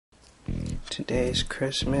Today's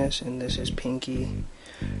Christmas, and this is Pinky,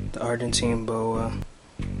 the Argentine boa.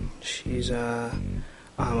 She's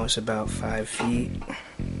almost about 5 feet.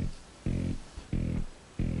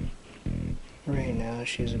 Right now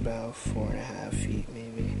she's about 4.5 feet,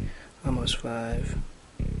 maybe, almost 5.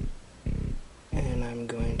 And I'm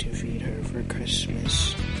going to feed her for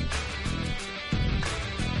Christmas.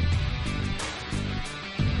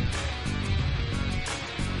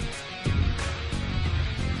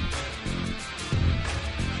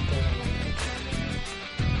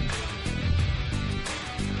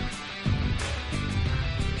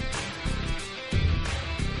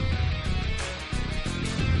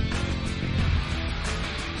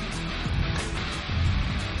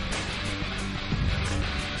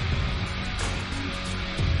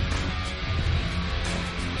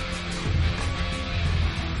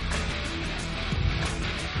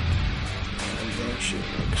 She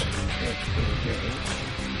looks pretty great.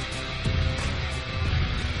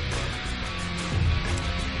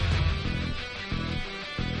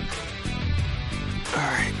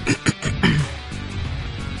 Alright.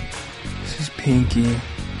 This is Pinky,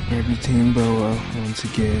 Argentine boa, once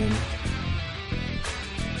again.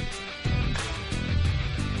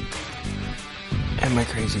 And my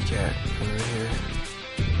crazy cat over here.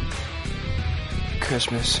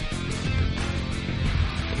 Christmas.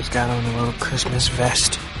 He's got on a little Christmas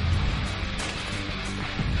vest.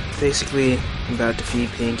 Basically, I'm about to feed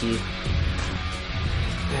Pinky.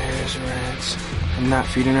 There's rats. I'm not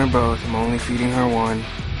feeding her both, I'm only feeding her one.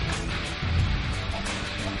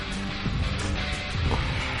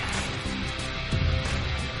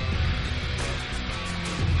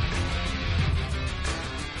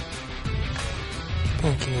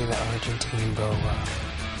 Pinky the Argentine boa.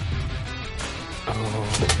 Oh.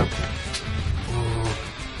 Ooh.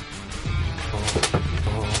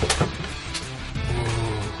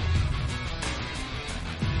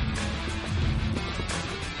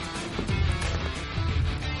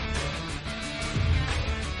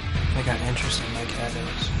 I got interested in my cat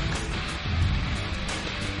is.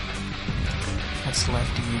 That's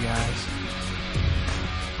Lefty, you guys.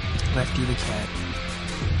 Lefty the cat.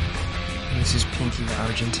 And this is Pinky the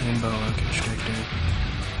Argentine boa constrictor.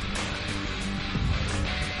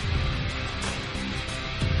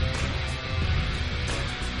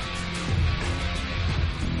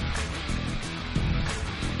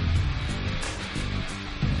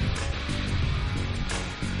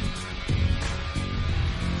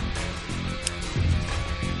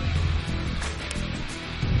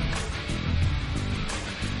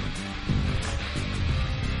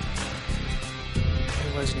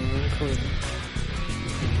 Wasn't even recording.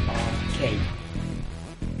 Okay.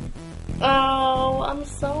 Oh, I'm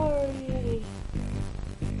sorry.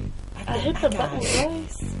 I hit the button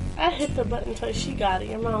twice. I hit the button twice. She got it.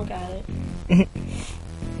 Your mom got it.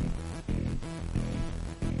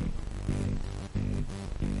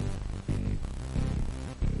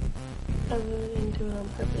 I really didn't do it on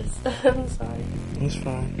purpose. I'm sorry. It's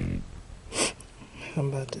fine. I'm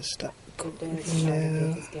about to stop.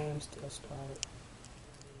 Now.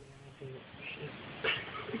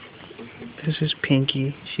 This is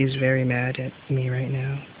Pinky. She's very mad at me right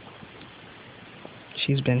now.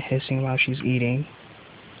 She's been hissing while she's eating.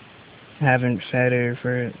 I haven't fed her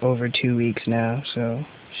for over 2 weeks now, so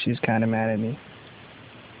she's kind of mad at me.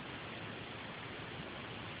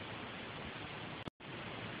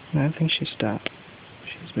 I think she stopped.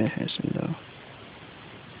 She's been hissing though.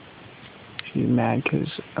 She's mad because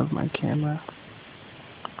of my camera.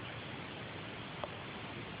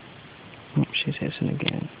 Oh, she's hissing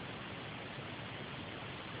again.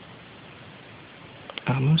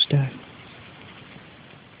 Almost done.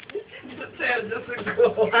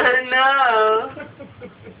 I know.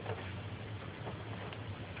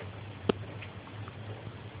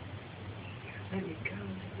 There you go.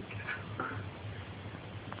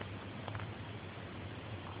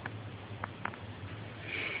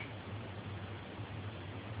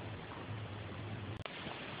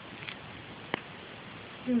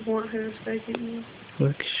 You want her to stay at you?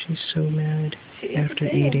 Look, she's so mad after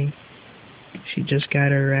eating. She just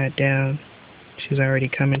got her rat down. She's already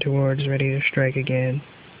coming towards, ready to strike again.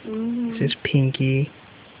 This is Pinky,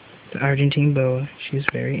 the Argentine boa. She's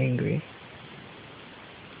very angry.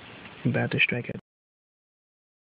 I'm about to strike at